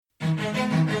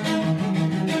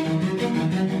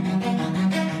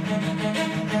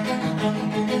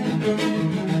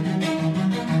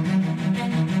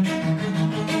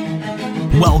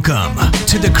Welcome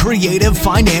to the Creative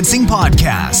Financing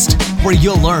Podcast, where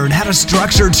you'll learn how to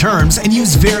structure terms and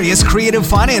use various creative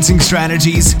financing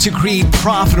strategies to create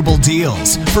profitable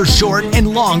deals for short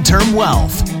and long-term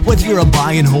wealth. Whether you're a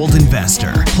buy and hold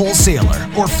investor, wholesaler,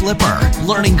 or flipper,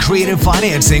 learning creative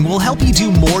financing will help you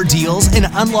do more deals and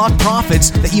unlock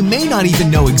profits that you may not even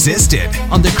know existed.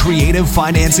 On the Creative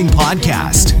Financing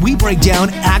Podcast, we break down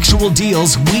actual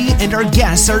deals we and our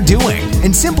guests are doing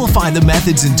and simplify the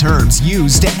methods and terms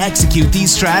used to execute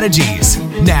these strategies.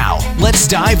 Now, let's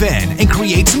dive in and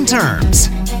create some terms.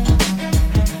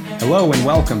 Hello and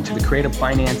welcome to the Creative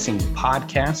Financing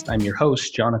Podcast. I'm your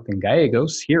host, Jonathan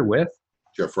Gallegos, here with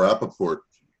Jeff Rappaport.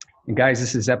 And guys,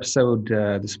 this is episode,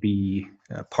 this will be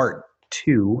part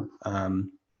 2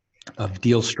 of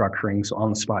deal structuring, so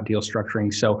on-the-spot deal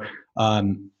structuring. So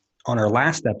on our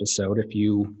last episode, if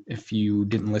you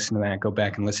didn't listen to that, go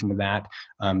back and listen to that.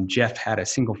 Jeff had a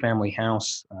single-family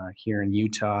house here in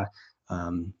Utah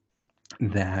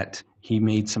that he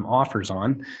made some offers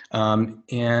on,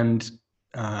 and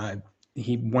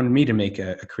he wanted me to make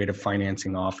a creative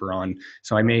financing offer on.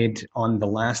 So I made, on the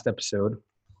last episode,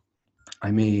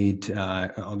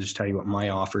 I'll just tell you what my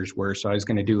offers were. So I was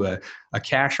going to do a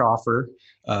cash offer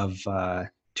of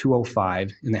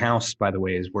 $205, and the house, by the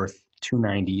way, is worth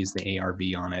 $290 is the ARV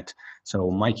on it.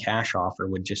 So my cash offer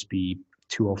would just be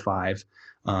 $205.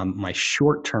 My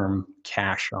short-term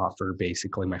cash offer,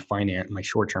 basically my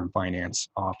short-term finance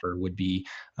offer would be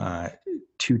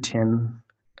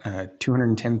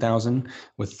 $210,000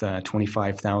 with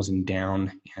 $25,000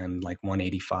 down and like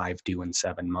 $185 due in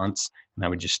 7 months, and I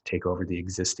would just take over the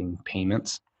existing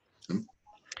payments.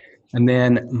 And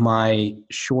then it's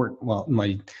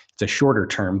a shorter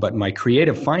term, but my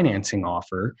creative financing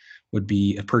offer would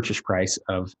be a purchase price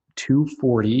of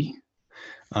 $240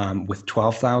 with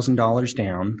 $12,000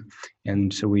 down,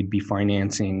 and so we'd be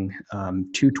financing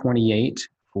 $228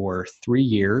 for 3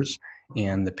 years.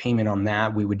 And the payment on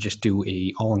that, we would just do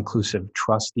a all-inclusive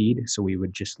trust deed. So we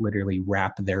would just literally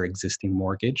wrap their existing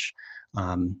mortgage.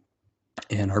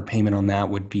 And our payment on that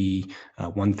would be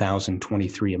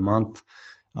 $1,023 a month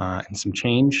and some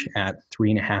change at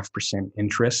 3.5%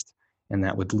 interest. And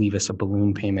that would leave us a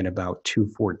balloon payment about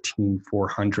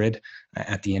 $214,400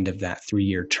 at the end of that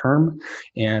 3-year term.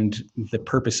 And the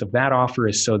purpose of that offer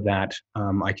is so that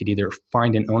I could either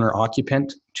find an owner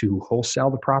occupant to wholesale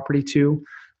the property to,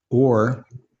 or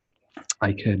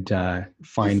I could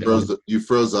find... You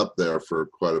froze up there for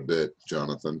quite a bit,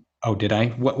 Jonathan. Oh, did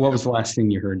I? What was the last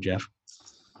thing you heard, Jeff?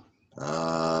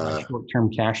 Short-term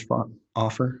cash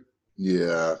offer?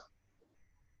 Yeah.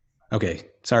 Okay,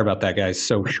 sorry about that, guys.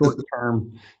 So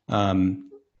short-term,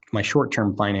 my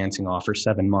short-term financing offer,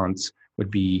 7 months,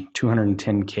 would be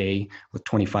 $210K with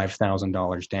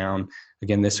 $25,000 down.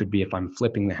 Again, this would be if I'm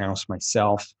flipping the house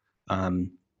myself. I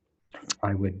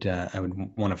would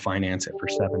want to finance it for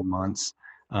 7 months.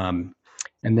 And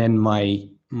then my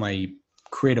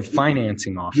creative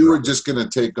financing offer. You were just going to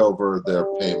take over their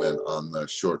payment on the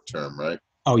short term, right?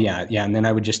 Oh yeah. And then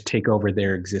I would just take over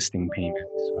their existing payment.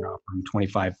 So I'd offer them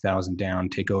 $25,000 down,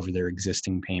 take over their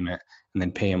existing payment, and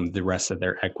then pay them the rest of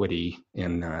their equity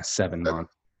in 7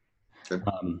 months. Okay.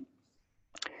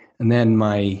 And then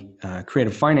my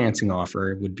creative financing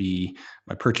offer would be,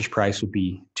 my purchase price would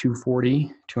be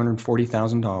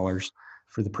 $240,000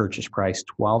 for the purchase price,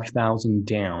 $12,000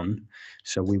 down.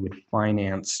 So we would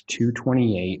finance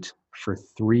 $228 for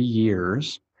 3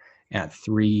 years at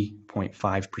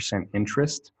 3.5%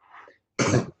 interest.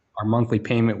 Our monthly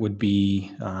payment would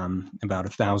be about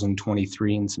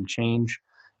 $1,023 and some change.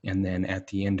 And then at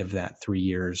the end of that 3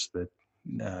 years, the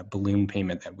balloon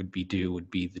payment that would be due would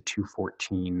be the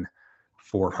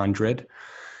 $214,400.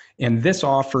 And this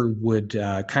offer would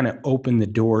kind of open the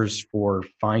doors for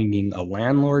finding a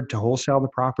landlord to wholesale the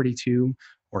property to,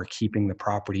 or keeping the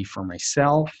property for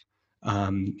myself,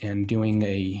 and doing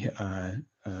a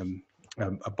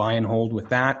buy and hold with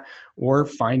that, or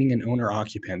finding an owner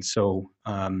occupant. So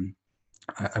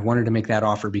I wanted to make that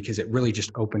offer because it really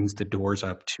just opens the doors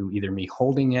up to either me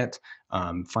holding it,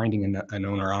 finding an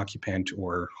owner occupant,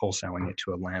 or wholesaling it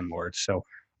to a landlord. So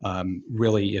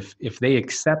really, if they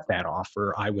accept that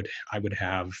offer, I would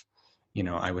have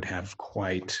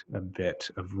quite a bit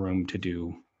of room to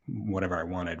do whatever I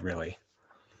wanted, really.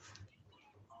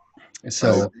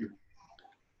 So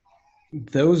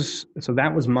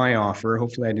that was my offer.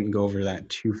 Hopefully I didn't go over that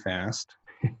too fast.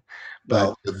 But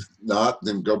well, if not,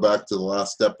 then go back to the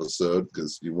last episode,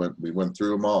 because we went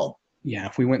through them all. Yeah,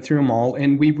 if we went through them all,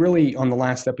 and we really, on the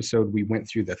last episode, we went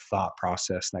through the thought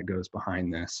process that goes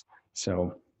behind this.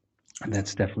 So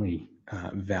that's definitely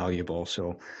valuable.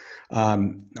 So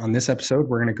on this episode,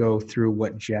 we're going to go through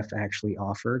what Jeff actually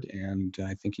offered, and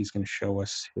I think he's going to show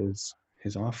us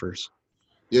his offers.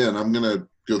 Yeah, and I'm going to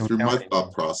go Don't through tell my anyone.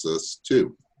 thought process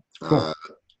too. Cool.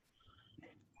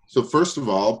 So first of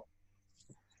all,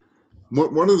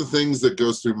 one of the things that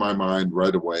goes through my mind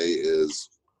right away is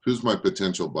who's my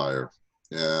potential buyer?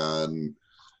 And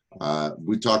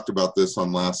we talked about this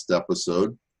on last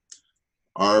episode.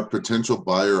 Our potential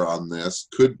buyer on this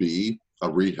could be a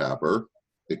rehabber.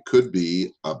 It could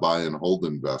be a buy and hold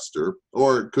investor,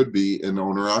 or it could be an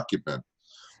owner occupant.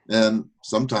 And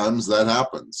sometimes that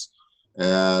happens.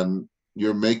 And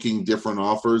you're making different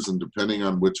offers, and depending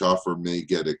on which offer may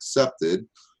get accepted,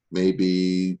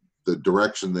 maybe the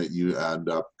direction that you end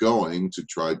up going to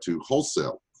try to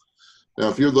wholesale. Now,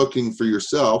 if you're looking for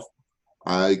yourself,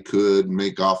 I could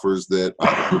make offers that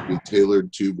would be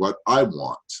tailored to what I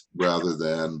want rather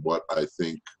than what I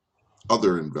think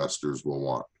other investors will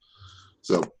want.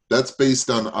 So that's based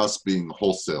on us being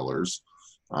wholesalers.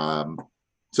 So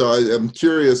I am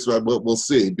curious what we'll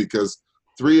see, because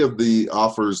 3 of the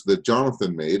offers that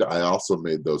Jonathan made, I also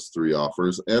made those 3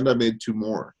 offers, and I made 2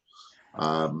 more.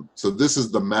 So this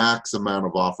is the max amount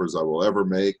of offers I will ever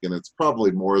make, and it's probably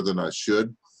more than I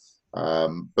should.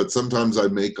 But sometimes I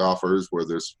make offers where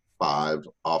there's 5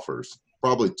 offers,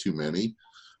 probably too many.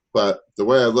 But the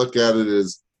way I look at it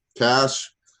is cash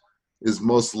is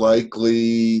most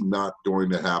likely not going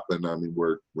to happen. I mean,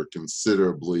 we're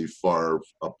considerably far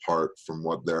apart from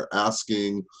what they're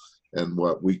asking and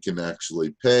what we can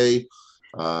actually pay.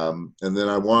 And then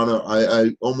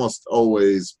I almost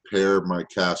always pair my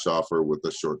cash offer with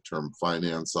a short-term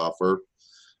finance offer.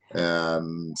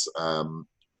 And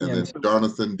then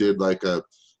Jonathan did like a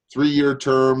 3-year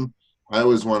term. I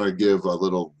always want to give a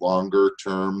little longer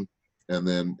term. And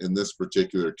then in this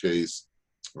particular case,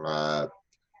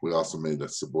 we also made a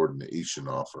subordination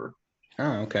offer.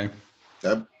 Oh, okay.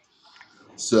 Okay.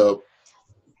 So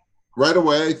right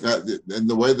away, and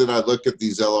the way that I look at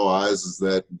these LOIs is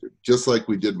that just like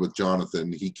we did with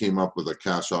Jonathan, he came up with a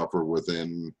cash offer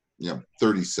within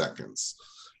 30 seconds.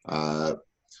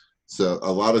 So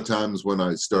a lot of times when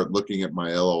I start looking at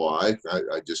my LOI,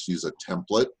 I just use a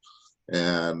template,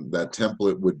 and that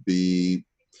template would be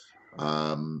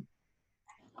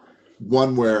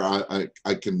one where I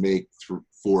can make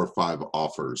 4 or 5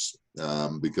 offers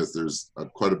because there's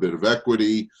quite a bit of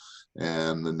equity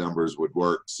and the numbers would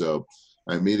work. So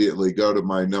I immediately go to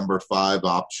my number 5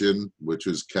 option, which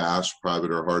is cash,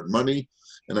 private or hard money,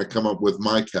 and I come up with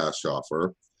my cash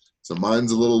offer. So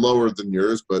mine's a little lower than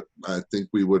yours, but I think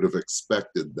we would have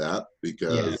expected that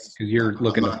because you're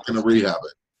looking I'm not going to rehab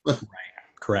it. Right.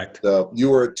 Correct. So you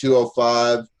were at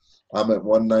 205. I'm at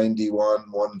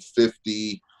 191,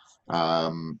 150.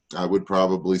 I would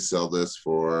probably sell this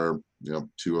for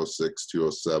 206,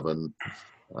 207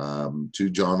 to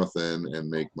Jonathan and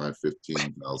make my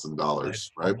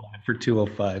 $15,000, right? For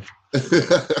 205.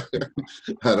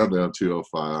 I don't know, 205.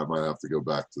 I might have to go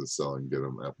back to the cell and get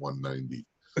them at 190.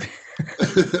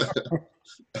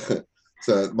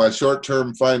 So my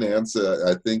short-term finance,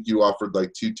 I think you offered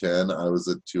like 210. I was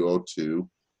at 202.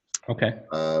 Okay.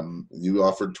 You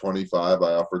offered 25.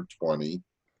 I offered 20.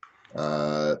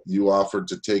 You offered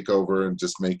to take over and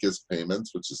just make his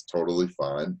payments, which is totally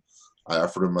fine. I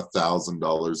offered him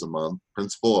 $1,000 a month,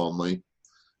 principal only,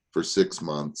 for 6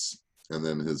 months, and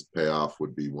then his payoff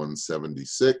would be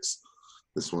 $176.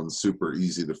 This one's super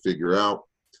easy to figure out.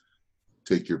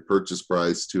 Take your purchase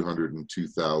price,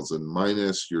 $202,000,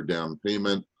 minus your down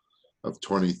payment of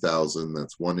 $20,000.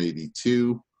 That's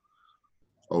 $182.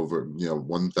 Over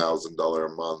 $1,000 a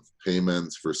month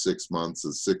payments for 6 months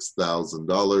is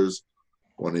 $6,000.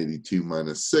 182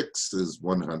 minus 6 is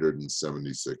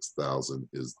 176,000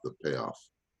 is the payoff.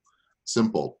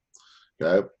 Simple.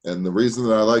 Okay. And the reason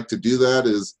that I like to do that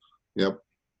is,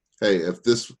 hey,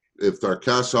 if our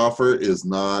cash offer is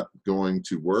not going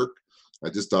to work, I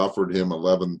just offered him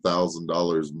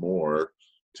 $11,000 more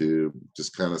to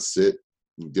just kind of sit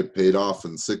and get paid off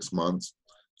in 6 months.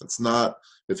 It's not,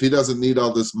 if he doesn't need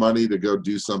all this money to go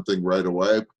do something right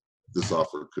away, this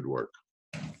offer could work.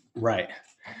 Right.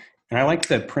 And I like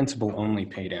the principal only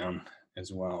pay down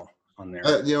as well on there.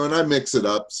 And I mix it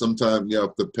up. Sometimes,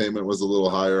 if the payment was a little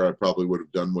higher, I probably would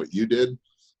have done what you did.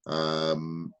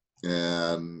 And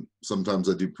sometimes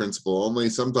I do principal only.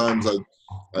 Sometimes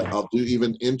I'll do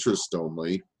even interest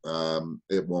only.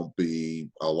 It won't be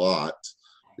a lot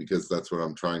because that's what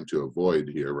I'm trying to avoid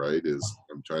here, right? Is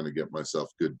I'm trying to get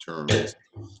myself good terms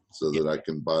so that I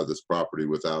can buy this property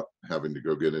without having to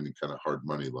go get any kind of hard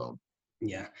money loan.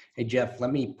 Yeah. Hey, Jeff,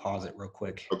 let me pause it real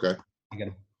quick. Okay.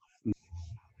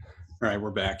 All right,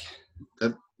 we're back.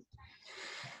 Okay.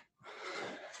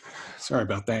 Sorry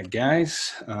about that,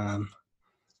 guys.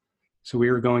 So we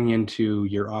were going into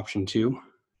your option 2.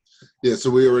 Yeah,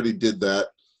 so we already did that.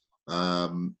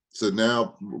 So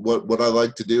now what I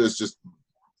like to do is just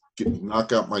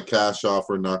knock out my cash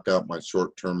offer, knock out my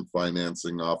short-term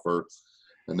financing offer,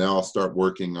 and now I'll start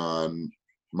working on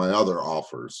my other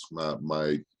offers,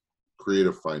 my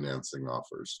creative financing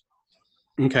offers.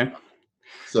 Okay.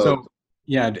 So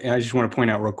yeah, I just want to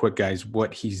point out real quick, guys,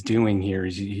 what he's doing here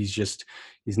is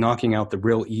he's knocking out the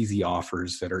real easy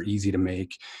offers that are easy to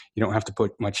make. You don't have to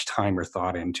put much time or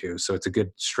thought into. So it's a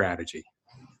good strategy.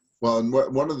 well, and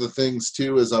one of the things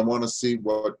too is I want to see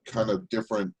what kind of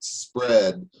different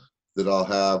spread that I'll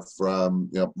have from,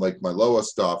 like my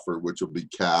lowest offer, which will be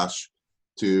cash,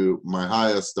 to my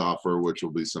highest offer, which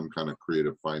will be some kind of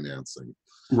creative financing.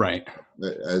 Right.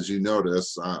 As you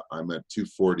notice, I'm at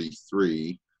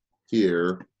 243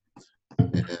 here,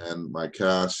 and my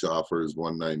cash offer is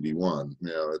 191.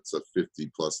 It's a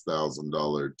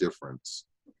 $50,000+ difference.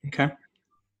 Okay.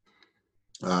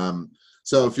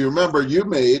 So if you remember, you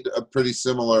made a pretty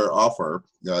similar offer,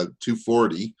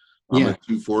 240. I'm at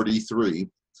 243.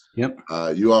 Yep.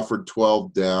 You offered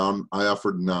 12 down. I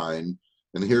offered 9.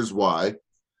 And here's why,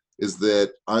 is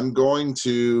that I'm going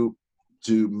to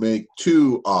make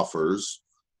 2 offers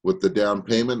with the down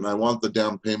payment. And I want the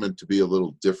down payment to be a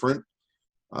little different,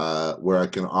 where I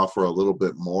can offer a little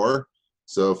bit more.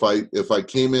 So if I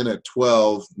came in at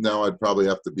 12, now I'd probably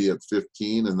have to be at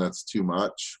 15, and that's too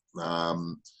much.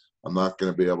 I'm not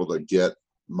going to be able to get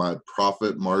my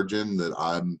profit margin that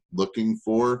I'm looking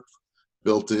for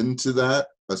built into that.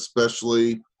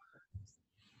 Especially,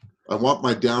 I want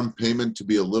my down payment to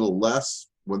be a little less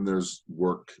when there's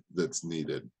work that's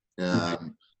needed.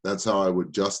 And that's how I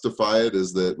would justify it,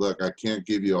 is that, look, I can't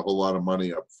give you a whole lot of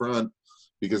money up front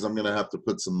because I'm going to have to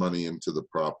put some money into the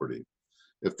property.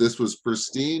 If this was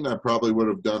pristine, I probably would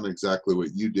have done exactly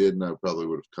what you did, and I probably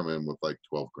would have come in with like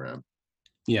 12 grand.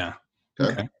 Yeah.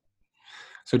 Okay.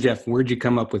 So Jeff, where'd you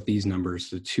come up with these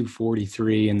numbers? The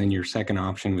 243, and then your second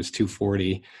option was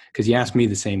 240, because you asked me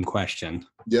the same question.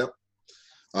 Yep.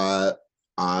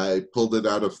 I pulled it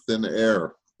out of thin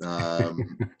air,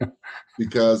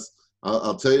 because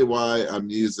I'll tell you why I'm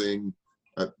using.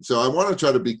 So I want to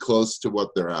try to be close to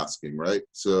what they're asking, right?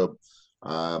 So,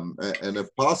 and if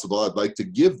possible, I'd like to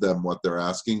give them what they're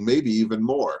asking, maybe even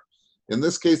more. In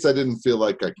this case, I didn't feel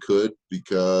like I could,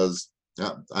 because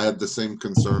I had the same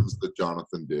concerns that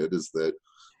Jonathan did, is that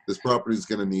this property is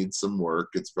going to need some work.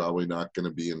 It's probably not going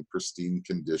to be in pristine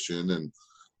condition. And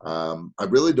I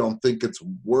really don't think it's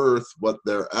worth what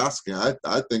they're asking.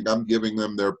 I think I'm giving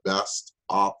them their best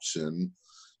option,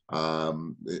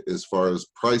 as far as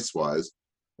price-wise.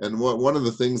 And one of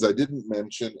the things I didn't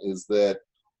mention is that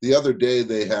the other day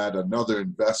they had another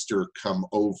investor come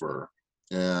over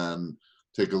and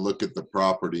take a look at the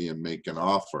property and make an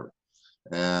offer.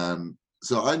 And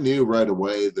so I knew right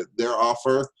away that their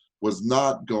offer was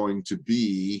not going to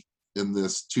be in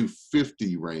this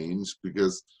 250 range,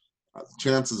 because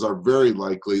chances are very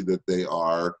likely that they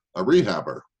are a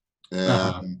rehabber.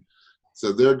 And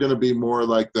so they're going to be more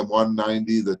like the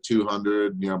 190, the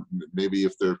 200, maybe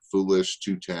if they're foolish,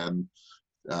 210.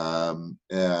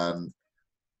 And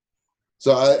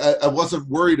so I wasn't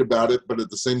worried about it, but at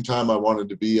the same time, I wanted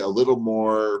to be a little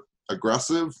more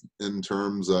aggressive in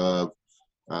terms of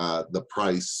the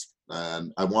price.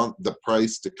 And I want the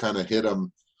price to kind of hit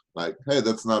them like, hey,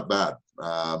 that's not bad.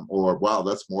 Or, wow,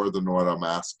 that's more than what I'm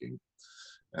asking.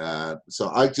 So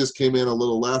I just came in a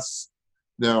little less.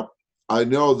 Now, I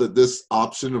know that this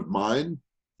option of mine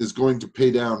is going to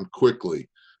pay down quickly.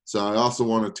 So I also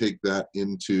want to take that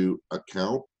into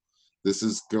account. This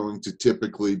is going to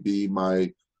typically be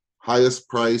my highest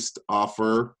priced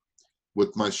offer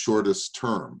with my shortest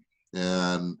term.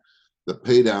 And the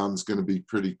pay down is going to be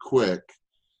pretty quick.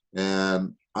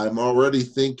 And I'm already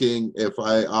thinking, if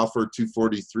I offer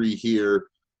 243 here,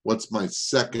 what's my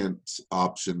second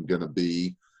option going to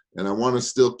be? And I want to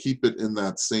still keep it in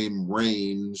that same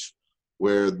range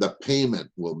where the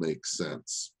payment will make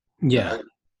sense. Yeah. Okay?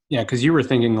 Yeah, because you were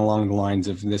thinking along the lines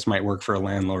of this might work for a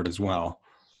landlord as well.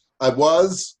 I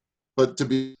was, but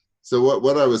so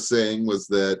what I was saying was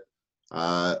that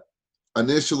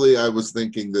initially I was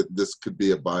thinking that this could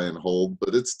be a buy and hold,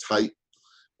 but it's tight.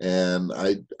 And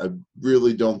I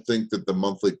really don't think that the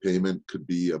monthly payment could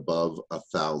be above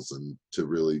 $1,000 to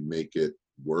really make it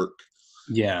work.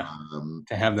 Yeah,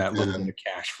 to have that little bit of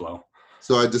cash flow.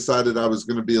 So I decided I was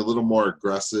going to be a little more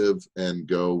aggressive and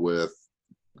go with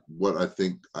what I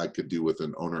think I could do with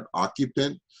an owner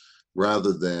occupant.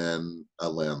 rather than a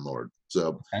landlord.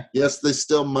 So Okay. yes, they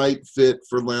still might fit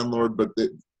for landlord, but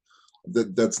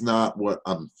that's not what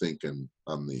I'm thinking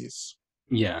on these.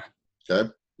 Yeah. Okay.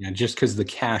 Yeah. Just because the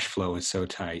cash flow is so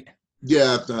tight.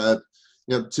 Yeah.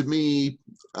 To me,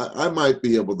 I might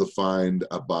be able to find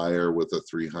a buyer with a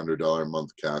 $300 a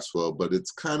month cash flow, but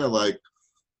it's kind of like,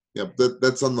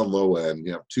 that's on the low end.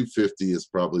 250 is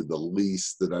probably the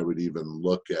least that I would even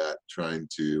look at trying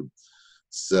to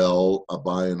sell a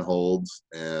buy and hold.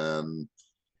 And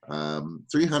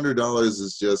 $300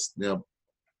 is just,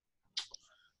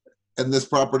 and this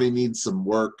property needs some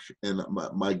work. And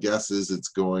my guess is it's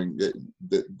going,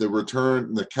 the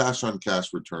return, the cash on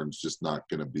cash return is just not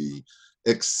going to be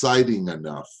exciting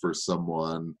enough for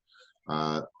someone.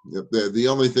 The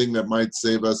only thing that might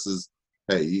save us is,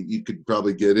 hey, you could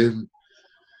probably get in.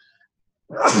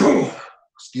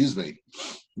 Excuse me.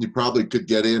 You probably could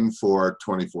get in for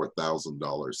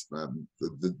 $24,000.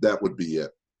 That would be it.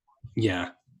 Yeah.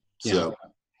 So,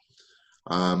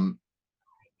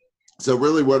 so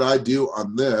really what I do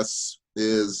on this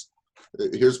is,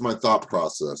 here's my thought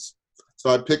process. So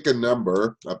I pick a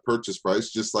number, a purchase price,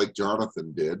 just like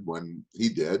Jonathan did when he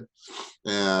did.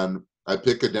 And I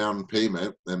pick a down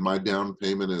payment, and my down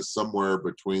payment is somewhere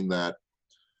between that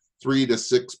 3 to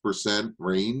 6%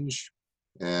 range.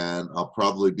 And I'll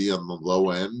probably be on the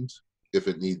low end if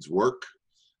it needs work.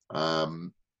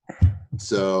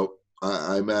 So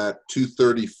I'm at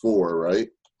 234, right?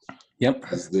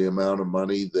 Yep. Is the amount of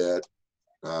money that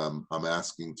I'm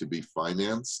asking to be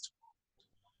financed.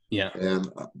 Yeah. And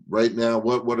right now,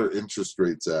 what are interest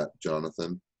rates at,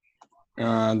 Jonathan?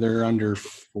 They're under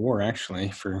 4 actually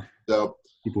for So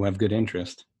people who have good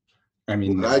interest. I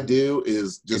mean, what I do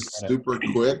is just credit. super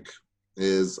quick.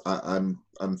 Is I'm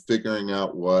figuring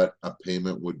out what a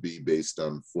payment would be based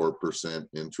on 4%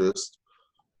 interest.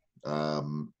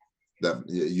 That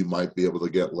you might be able to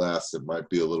get less. It might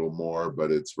be a little more,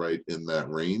 but it's right in that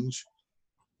range.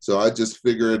 So I just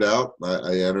figure it out.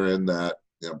 I enter in that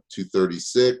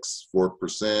 236,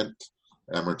 4%,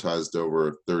 amortized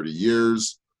over 30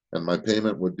 years, and my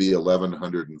payment would be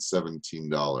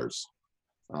 $1,117.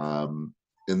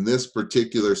 In this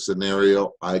particular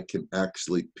scenario, I can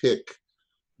actually pick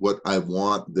what I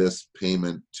want this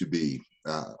payment to be.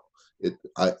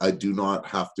 I do not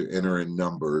have to enter in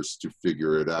numbers to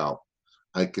figure it out.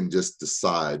 I can just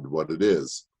decide what it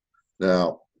is.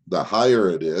 Now, the higher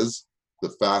it is, the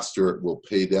faster it will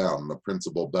pay down. The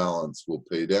principal balance will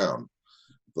pay down.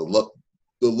 The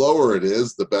lower it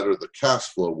is, the better the cash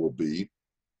flow will be,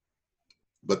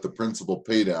 but the principal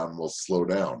pay down will slow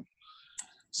down.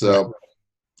 So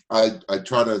I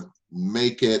try to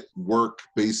make it work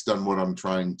based on what I'm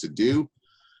trying to do.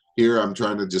 Here, I'm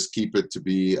trying to just keep it to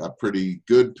be a pretty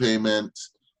good payment,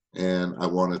 and I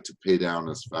want it to pay down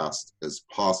as fast as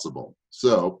possible.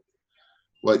 So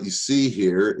what you see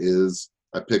here is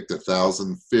I picked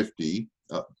 1,050.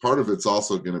 Part of it's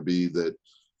also going to be that,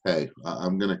 hey,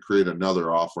 I'm going to create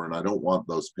another offer, and I don't want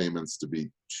those payments to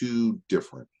be too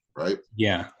different, right?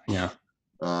 Yeah.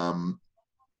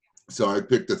 So I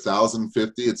picked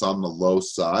 1,050. It's on the low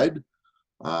side.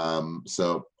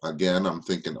 So again, I'm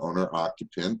thinking owner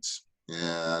occupant.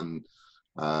 And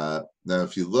now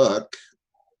if you look,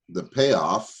 the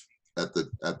payoff at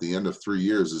the end of 3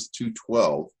 years is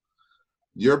 212.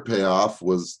 Your payoff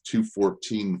was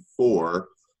 214.4.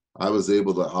 I was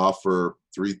able to offer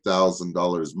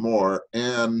 $3,000 more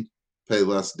and pay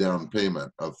less down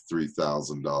payment of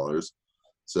 $3,000.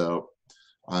 So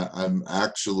I'm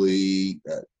actually,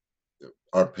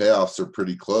 our payoffs are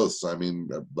pretty close. I mean,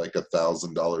 like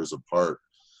 $1,000 apart,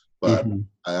 but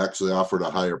I actually offered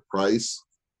a higher price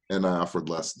and I offered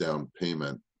less down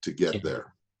payment to get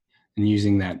there. And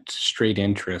using that straight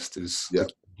interest is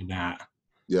that.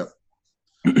 Yep.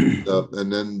 So, and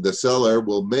then the seller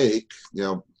will make,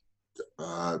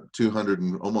 200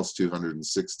 and almost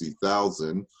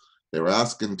 260,000. They were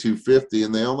asking 250,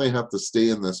 and they only have to stay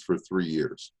in this for 3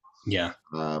 years. Yeah.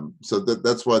 So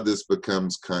that's why this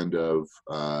becomes kind of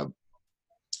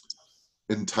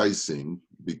enticing,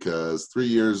 because 3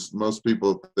 years, most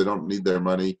people, they don't need their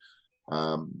money.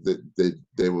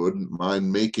 They wouldn't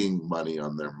mind making money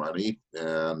on their money.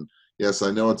 And yes, I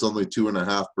know it's only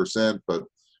 2.5%, but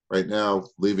right now,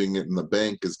 leaving it in the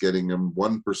bank is getting them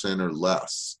 1% or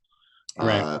less.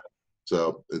 Right.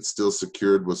 So it's still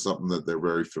secured with something that they're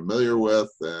very familiar with,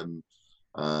 and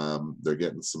they're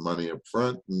getting some money up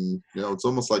front. And it's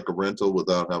almost like a rental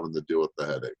without having to deal with the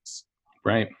headaches.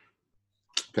 Right.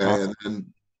 Okay, awesome. And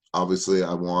then obviously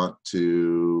I want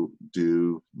to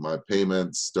do my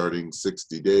payments starting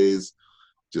 60 days.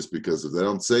 just because if they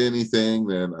don't say anything,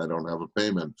 then I don't have a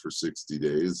payment for 60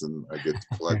 days and I get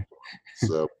to collect one.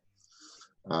 So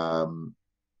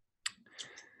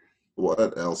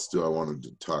what else do I wanted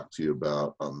to talk to you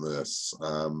about on this?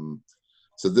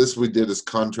 So this we did as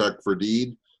contract for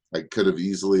deed. I could have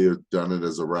easily have done it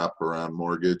as a wraparound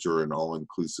mortgage or an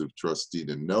all-inclusive trust deed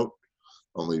and note.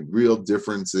 Only real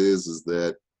difference is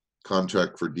that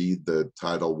contract for deed, the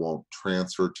title won't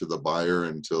transfer to the buyer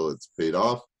until it's paid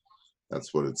off.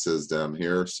 That's what it says down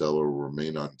here. Seller will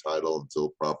remain on title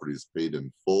until property is paid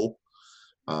in full.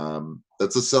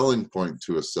 That's a selling point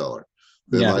to a seller.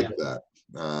 They like that.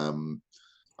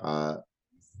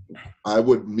 I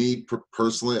would,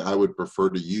 personally, I would prefer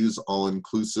to use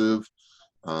all-inclusive,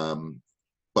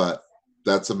 but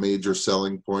that's a major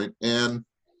selling point. And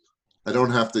I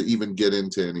don't have to even get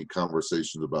into any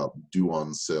conversations about due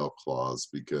on sale clause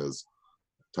because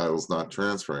title's not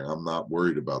transferring. I'm not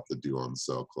worried about the due on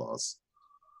sale clause.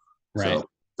 Right. So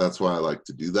that's why I like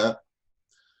to do that.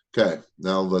 Okay,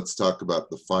 now let's talk about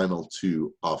the final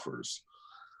two offers.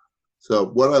 So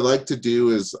what I like to do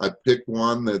is I pick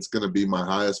one that's going to be my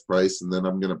highest price, and then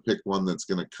I'm going to pick one that's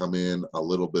going to come in a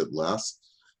little bit less.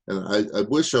 And I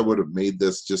wish I would have made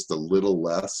this just a little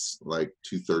less, like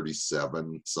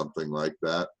 237, something like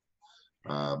that.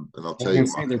 And I'll tell you,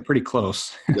 they're pretty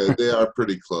close. they are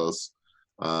pretty close.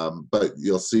 But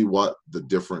you'll see what the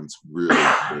difference really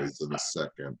is in a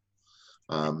second.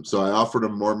 So I offered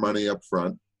them more money up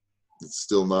front. It's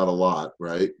still not a lot,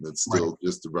 right? It's still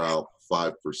just about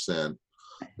 5%.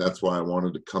 That's why I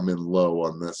wanted to come in low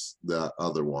on that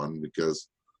other one, because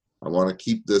I want to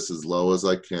keep this as low as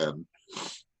I can.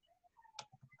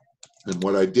 And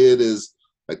what I did is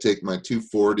I take my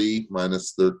 240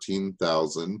 minus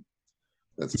 13,000.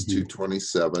 That's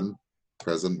 227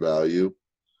 present value.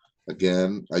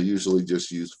 Again, I usually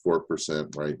just use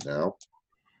 4% right now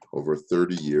over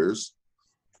 30 years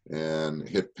and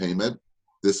hit payment.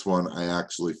 This one I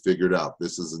actually figured out.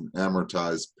 This is an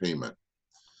amortized payment.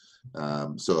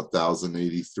 So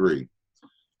 1,083.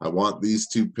 I want these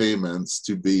two payments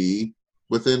to be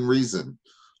within reason.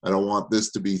 I don't want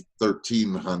this to be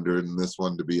 1,300 and this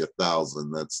one to be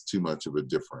 1,000. That's too much of a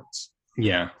difference.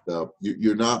 Yeah. So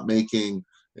you're not making.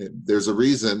 There's a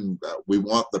reason we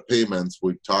want the payments.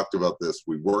 We've talked about this.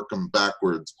 We work them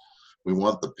backwards. We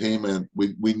want the payment.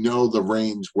 We know the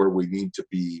range where we need to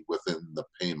be within the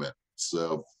payment.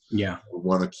 So yeah, we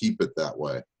want to keep it that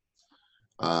way.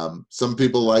 Some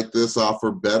people like this offer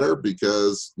better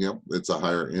because it's a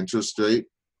higher interest rate,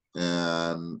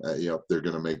 and they're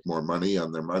going to make more money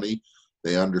on their money.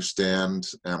 They understand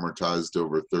amortized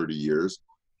over 30 years.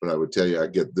 But I would tell you, I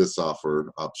get this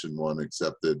offer, option one,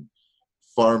 accepted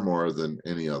far more than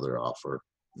any other offer.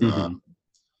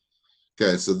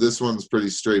 Okay, so this one's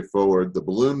pretty straightforward. The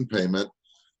balloon payment,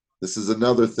 this is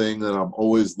another thing that I'm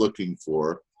always looking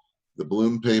for. The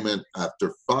balloon payment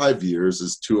after 5 years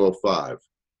is 205.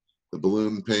 The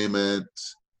balloon payment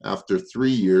after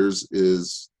 3 years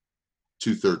is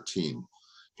 213.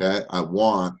 Okay, I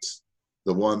want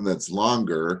the one that's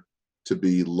longer to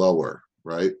be lower,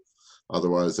 right?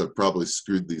 Otherwise, I've probably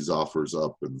screwed these offers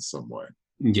up in some way.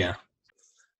 Yeah.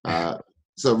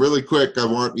 So really quick, I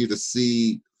want you to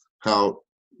see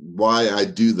why I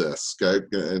do this, okay?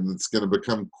 And it's going to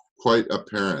become quite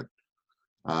apparent.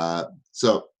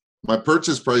 So my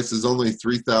purchase price is only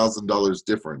 $3,000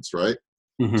 difference, right?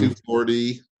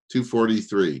 240,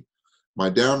 243. My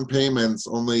down payment's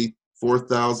only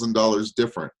 $4,000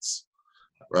 difference,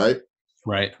 right?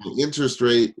 Right. The interest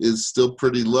rate is still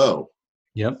pretty low.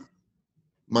 Yep.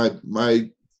 My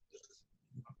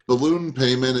balloon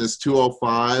payment is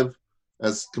 205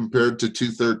 as compared to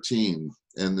 213,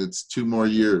 and it's 2 more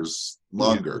years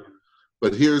longer. Yeah.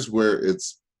 But here's where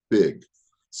it's big.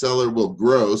 Seller will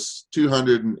gross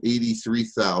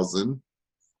 $283,000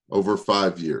 over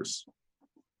 5 years.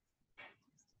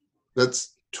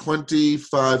 That's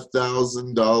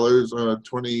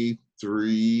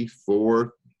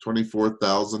 $25,000,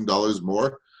 $24,000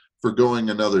 more for going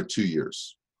another 2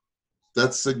 years.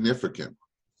 That's significant.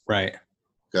 Right.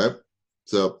 Okay.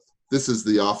 So this is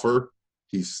the offer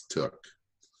he took.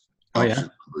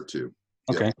 Option number 2.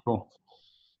 Okay, yep. Cool.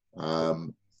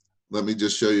 Let me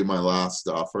just show you my last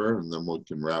offer, and then we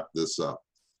can wrap this up.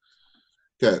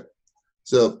 Okay.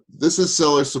 So this is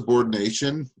seller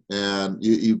subordination, and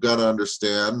you've got to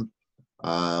understand,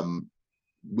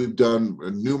 we've done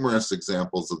numerous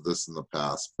examples of this in the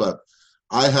past, but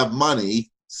I have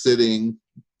money sitting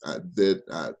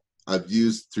that I've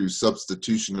used through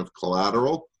substitution of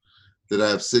collateral that I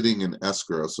have sitting in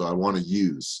escrow, so I want to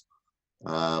use.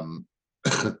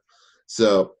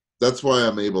 So that's why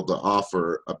I'm able to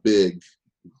offer a big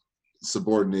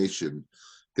subordination,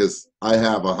 because I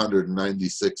have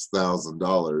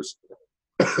 $196,000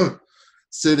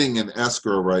 sitting in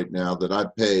escrow right now that I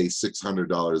pay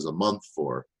 $600 a month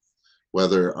for,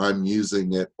 whether I'm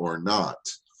using it or not.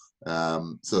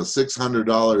 So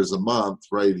 $600 a month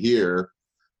right here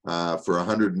for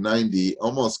 190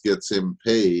 almost gets him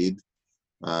paid.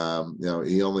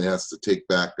 He only has to take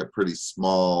back a pretty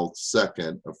small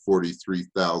second of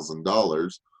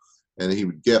 $43,000, and he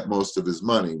would get most of his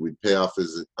money. We'd pay off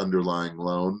his underlying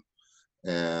loan,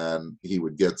 and he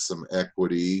would get some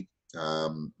equity,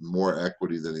 more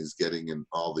equity than he's getting in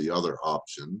all the other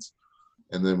options.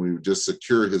 And then we would just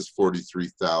secure his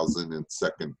 $43,000 in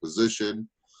second position,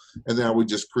 and now we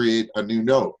just create a new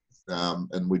note,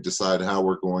 and we decide how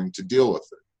we're going to deal with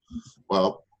it.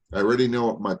 Well, I already know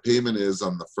what my payment is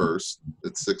on the first.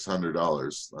 It's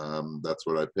 $600. That's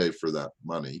what I pay for that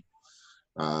money.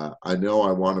 I know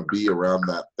I want to be around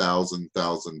that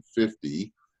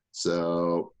 1,050.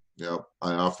 So, I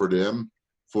offered him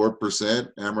 4%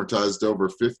 amortized over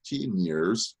 15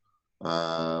 years,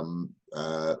 for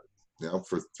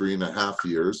 3.5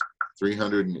 years,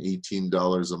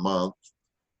 $318 a month.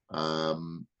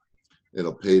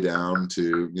 It'll pay down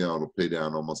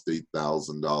almost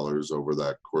 $8,000 over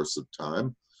that course of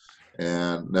time.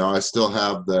 And now I still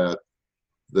have the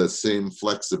same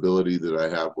flexibility that I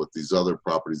have with these other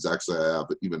properties. Actually, I have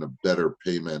even a better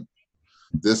payment.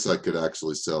 This I could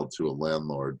actually sell to a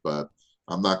landlord, but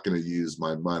I'm not going to use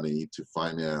my money to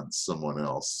finance someone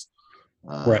else.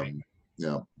 Right.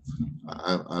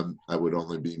 I would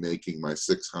only be making my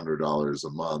 $600 a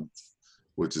month,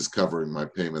 which is covering my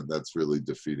payment. That's really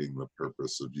defeating the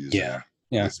purpose of using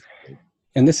this.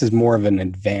 And this is more of an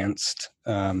advanced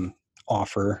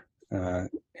offer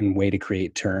and way to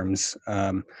create terms.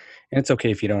 And it's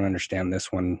okay if you don't understand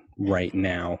this one right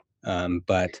now,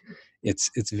 but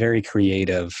it's very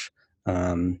creative.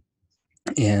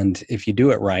 And if you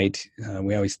do it right,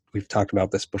 we've talked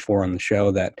about this before on the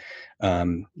show that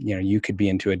you could be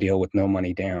into a deal with no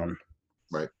money down,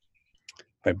 right,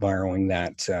 by borrowing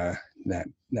that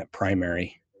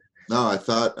primary. No, I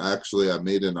thought actually I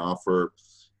made an offer.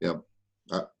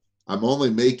 I'm only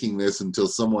making this until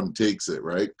someone takes it,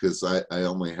 right? Because I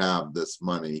only have this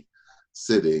money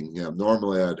sitting.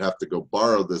 Normally I'd have to go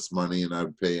borrow this money, and I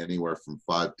would pay anywhere from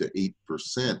 5 to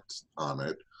 8% on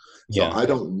it. So I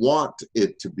don't want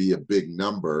it to be a big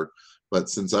number, but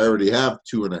since I already have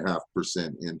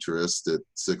 2.5% interest at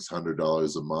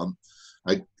 $600 a month,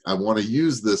 I want to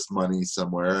use this money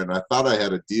somewhere. And I thought I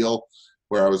had a deal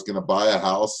where I was going to buy a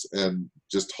house and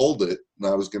just hold it, and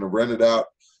I was going to rent it out.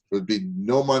 It would be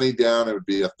no money down. It would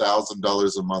be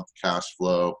 $1,000 a month cash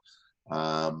flow.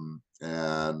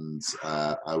 And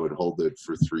I would hold it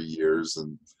for 3 years,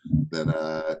 and then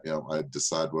I'd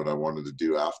decide what I wanted to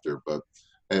do after. But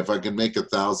hey, if I can make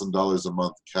 $1,000 a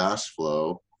month cash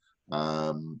flow,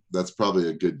 that's probably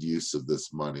a good use of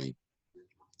this money.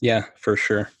 Yeah, for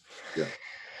sure. Yeah.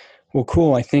 Well,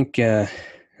 cool. I think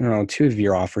two of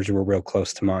your offers were real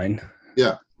close to mine.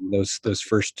 Yeah. Those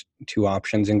first two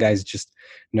options, and guys, just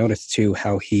notice too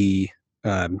how he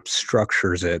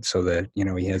structures it so that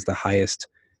he has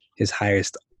his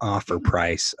highest offer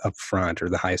price up front, or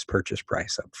the highest purchase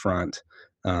price up front.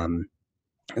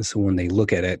 And so when they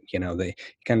look at it, they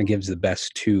kind of gives the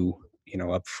best two,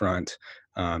 up front.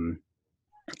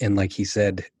 And like he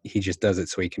said, he just does it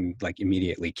so he can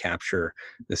immediately capture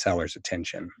the seller's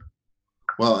attention.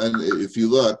 Well, and if you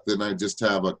look, then I just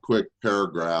have a quick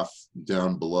paragraph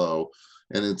down below,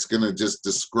 and it's going to just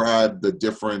describe the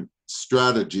different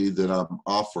strategy that I'm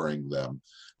offering them.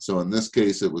 So in this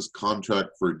case, it was contract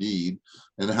for deed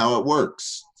and how it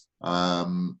works.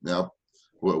 Now,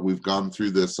 we've gone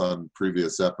through this on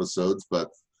previous episodes, but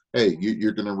hey,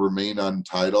 you're going to remain on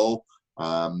title.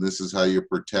 This is how you're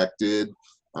protected.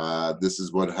 This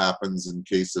is what happens in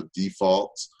case of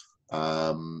defaults.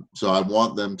 So I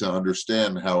want them to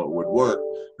understand how it would work.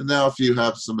 And now if you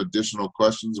have some additional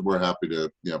questions, we're happy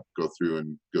to go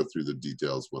through the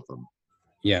details with them.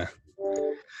 Yeah.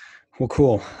 Well,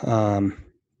 cool.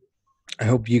 I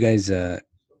hope you guys,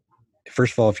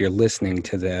 first of all, if you're listening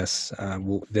to this,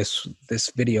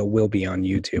 this video will be on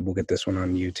YouTube. We'll get this one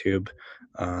on YouTube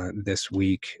this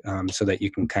week, so that you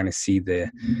can kind of see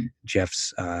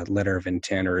Jeff's letter of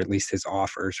intent, or at least his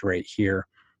offers right here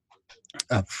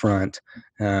up front.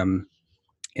 And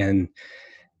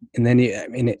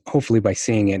then hopefully by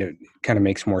seeing it, it kind of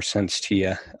makes more sense to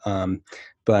you.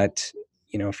 But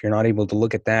if you're not able to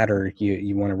look at that, or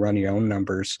you want to run your own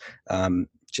numbers,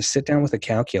 just sit down with a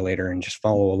calculator and just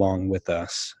follow along with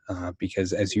us,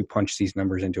 because as you punch these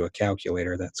numbers into a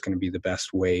calculator, that's going to be the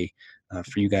best way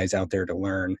for you guys out there to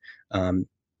learn.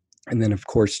 And then, of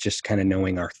course, just kind of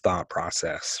knowing our thought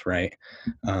process, right?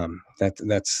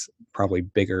 That's probably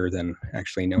bigger than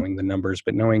actually knowing the numbers,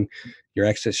 but knowing your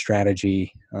exit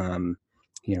strategy,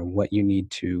 what you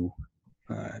need to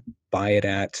buy it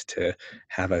at to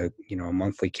have a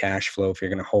monthly cash flow if you're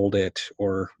going to hold it,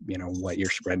 or what your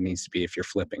spread needs to be if you're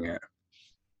flipping it.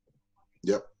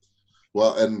 Yep.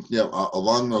 Well, and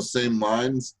along those same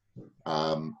lines,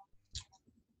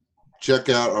 check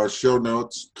out our show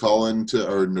notes.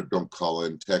 Don't call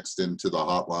in, text into the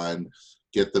hotline.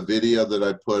 Get the video that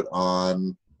I put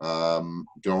on,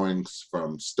 going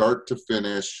from start to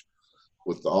finish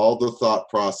with all the thought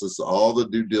process, all the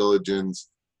due diligence,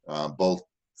 both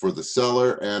for the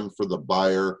seller and for the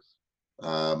buyer.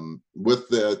 With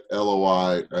the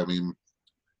LOI, I mean,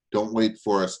 don't wait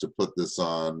for us to put this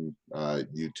on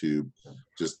YouTube.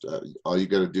 Just all you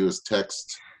got to do is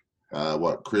text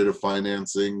creative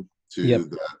financing to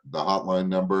the hotline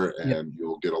number, and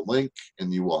you'll get a link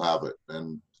and you will have it.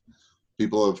 And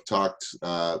people have talked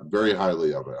very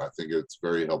highly of it. I think it's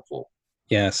very helpful.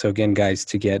 Yeah. So again, guys,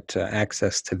 to get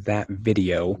access to that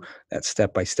video, that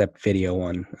step-by-step video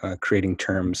on creating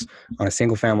terms on a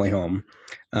single family home,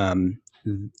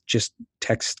 just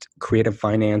text creative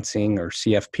financing or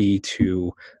CFP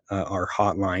to our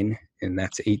hotline, and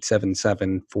that's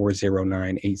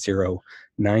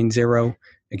 877-409-8090.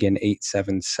 Again,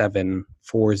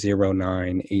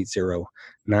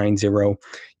 877-409-8090.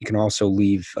 You can also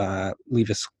leave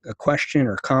us a question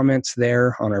or comments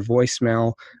there on our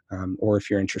voicemail, or if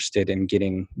you're interested in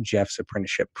getting Jeff's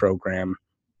apprenticeship program,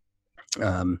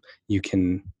 you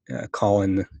can call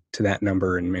in to that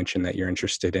number and mention that you're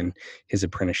interested in his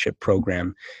apprenticeship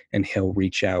program, and he'll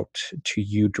reach out to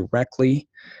you directly.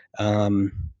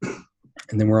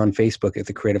 And then we're on Facebook at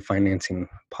the Creative Financing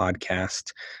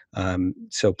Podcast.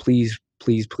 So please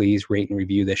rate and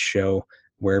review this show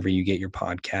wherever you get your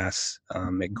podcasts.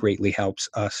 It greatly helps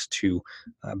us to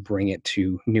bring it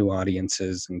to new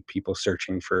audiences and people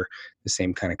searching for the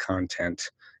same kind of content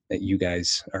that you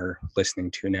guys are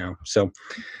listening to now. So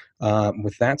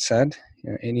with that said,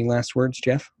 any last words,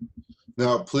 Jeff?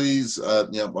 No, please.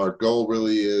 Our goal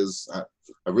really is,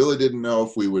 I really didn't know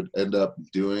if we would end up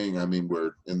doing,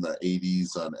 we're in the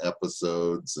 80s on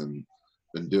episodes and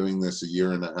been doing this a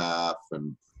year and a half.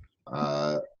 And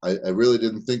I really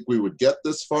didn't think we would get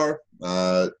this far.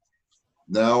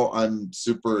 Now I'm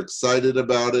super excited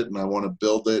about it and I want to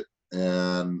build it.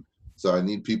 And so I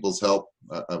need people's help.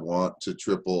 I want to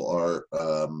triple our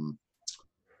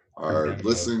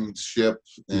listenership,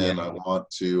 and I want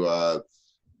to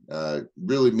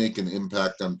really make an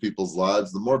impact on people's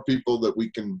lives. The more people that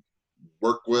we can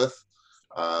work with,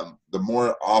 the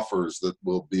more offers that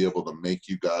we'll be able to make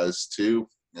you guys too.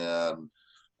 And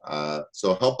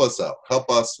so help us out. Help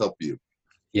us help you.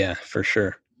 Yeah, for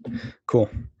sure. Cool.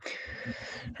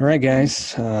 All right,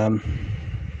 guys.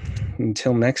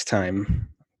 Until next time,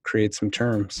 create some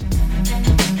terms.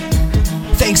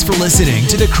 Thanks for listening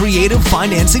to the Creative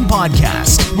Financing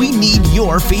Podcast. We need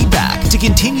your feedback to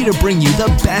continue to bring you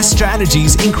the best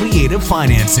strategies in creative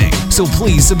financing. So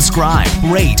please subscribe,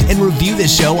 rate, and review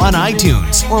this show on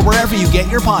iTunes or wherever you get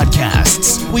your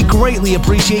podcasts. We greatly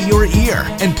appreciate your ear,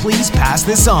 and please pass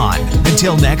this on.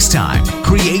 Until next time,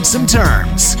 create some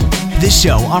terms. This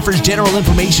show offers general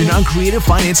information on creative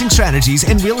financing strategies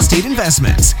and real estate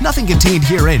investments. Nothing contained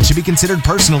herein should be considered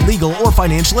personal, legal, or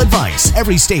financial advice.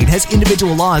 Every state has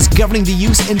individual laws governing the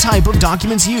use and type of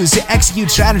documents used to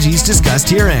execute strategies discussed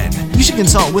herein. You should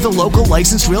consult with a local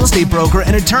licensed real estate broker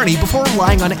and attorney before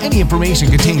relying on any information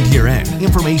contained herein.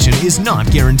 Information is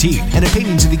not guaranteed, and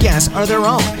opinions of the guests are their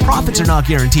own. Profits are not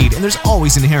guaranteed, and there's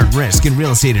always inherent risk in real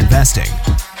estate investing.